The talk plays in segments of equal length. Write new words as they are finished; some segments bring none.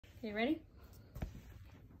You ready?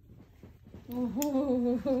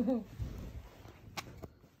 Oh.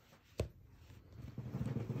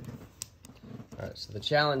 Alright, so the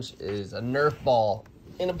challenge is a Nerf ball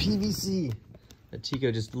in a PVC. That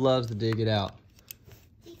Teeko just loves to dig it out.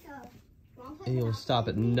 And he'll stop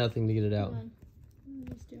at nothing to get it out. I'm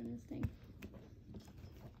just doing his thing.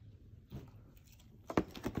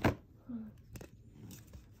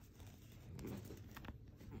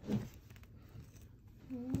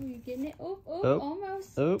 Oh, you getting it? Oh,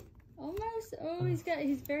 almost. Almost. Oh, he's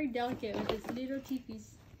very delicate with his little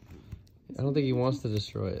teepees. I don't think he wants to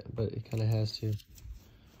destroy it, but he kind of has to.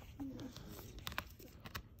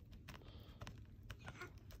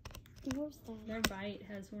 Their bite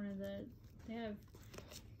has one of the. They have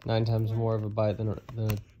 9 times more of a bite than a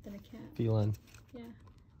cat. feline. Yeah.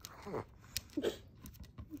 It says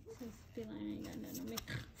feline ain't got nothing on me.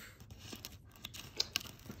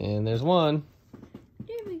 And there's one.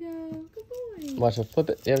 There we go. Good boy. Watch him flip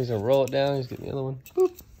it. Yeah, he's gonna roll it down. He's getting the other one.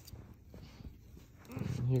 Boop.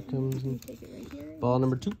 And here comes Take it right here. ball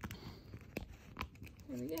number 2.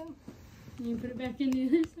 There we go. You put it back in the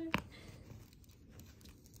other side.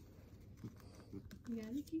 You got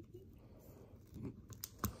it, Teeko?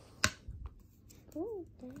 Oh,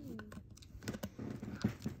 dang.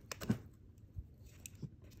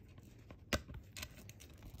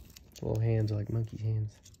 Little hands are like monkey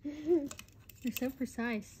hands. They're so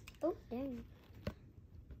precise. Oh, dang.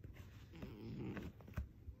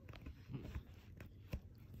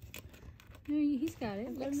 No, he's got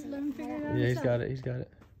it. Let him figure it out. Yeah, he's got it. He's got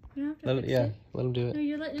it. You don't have to fix it. Let him do No, it.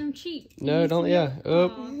 you're letting him cheat. No, don't. Yeah. Oh.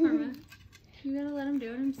 Karma. You gotta let him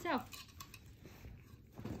do it himself.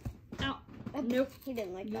 Ow. Nope. He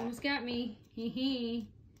didn't like You that. almost got me. Hee hee.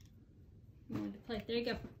 You wanted to play. There you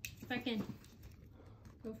go. Back in.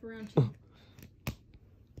 Go for round 2.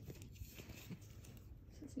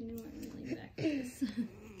 Since you knew I was leaning back like this.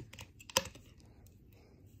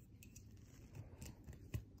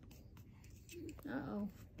 Uh-oh.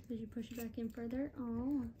 Did you push it back in further?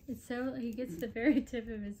 Oh. It's so, he gets the very tip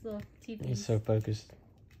of his little teeth. He's so focused.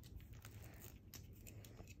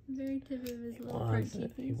 Very tip of his He little front wants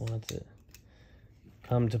it. teeth. He wants it.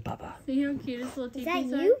 Come to Papa. See how cute his little teeth that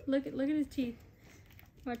are? you? Look at his teeth.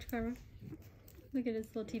 Watch, Karma. Look at his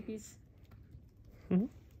little teepees. Mhm.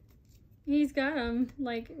 He's got them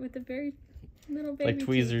like with a very little baby. Like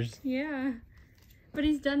tweezers. Teeth. Yeah, but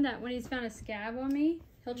he's done that when he's found a scab on me.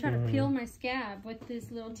 He'll try to peel my scab with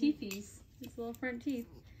his little teepees, his little front teeth.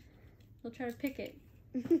 He'll try to pick it,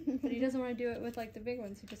 but he doesn't want to do it with like the big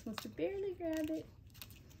ones. He just wants to barely grab it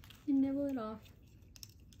and nibble it off.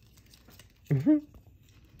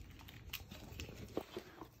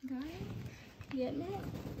 Got it? Getting it?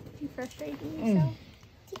 You frustrating yourself?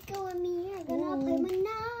 Teeko and me are gonna play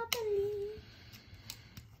Monopoly.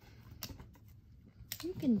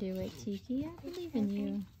 You can do it, Tiki. I believe in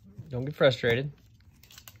you. Don't get frustrated.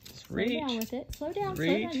 Just Slow reach. down with it. Slow down.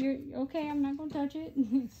 Reach. Slow down. You're okay. I'm not gonna touch it.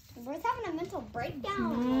 We're having a mental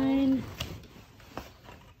breakdown. Fine.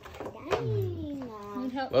 Dang.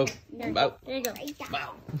 Need help? Whoa. Here. Wow. There you go. Breakdown.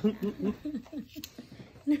 Wow.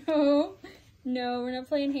 No. No, we're not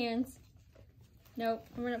playing hands. Nope.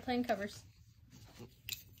 We're not playing covers.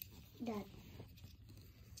 Dad.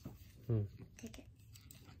 Hmm. Take it.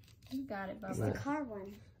 You got it, It's Bubba. the car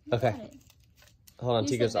one. You Okay. got it. Hold on,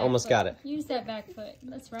 Use Teeko's that back almost foot. got it. Use that back foot.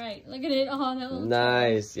 That's right. Look at it. Oh, that little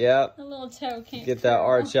Nice. toe. Yep. That little toe can't Get that curl.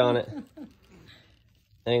 arch on it.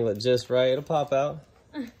 Angle it just right. It'll pop out.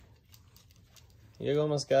 You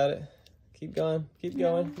almost got it. Keep going. Keep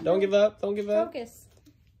going. Don't give up. Don't give up. Focus.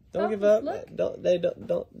 Don't give Focus, up. look.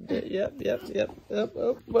 Don't. Yep. Up.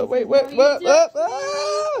 Wait. What are you Up. doing? Up.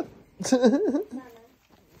 Ah!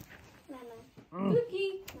 Mama.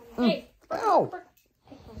 Cookie. Hey. Ow.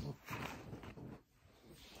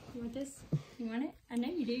 You want this? You want it? I know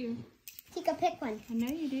you do. Teeko, pick one. I know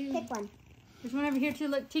you do. Pick one. There's one over here too.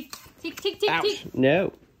 Look. Teek. Ouch.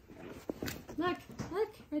 No. Look.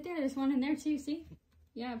 Right there. There's one in there too. See?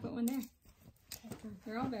 Yeah, I put one there.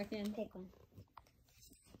 They're all back in. Pick one.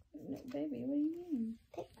 No, baby, what do you mean?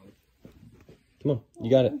 Pick one. Come on.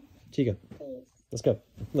 You got it. Teeko. Please. Let's go.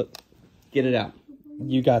 Look. Get it out.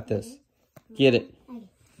 You got this. Get it. Okay.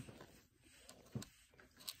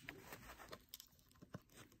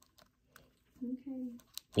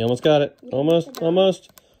 You almost got it. Almost. A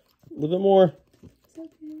little bit more. It's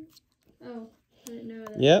okay. Oh, I didn't know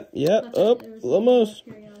that. Yep. I thought Up. there was Almost.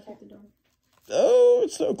 Here, yeah, I'll take the door. Oh,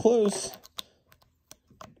 it's so close.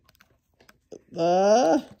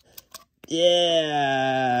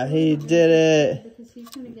 Yeah, he did it. Because he's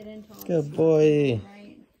going to get into all Good this boy.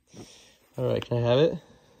 Right. All right, can I have it?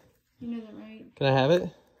 You know that, right? Can I have it?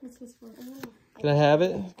 This was for. Can I have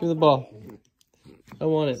it? Give me the ball. I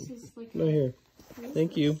want it. This is like Right here.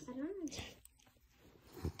 Thank you. I don't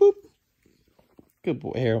know. Boop. Good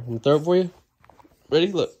boy. Here, I'm gonna throw it for you.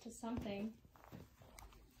 Ready? Look. To something.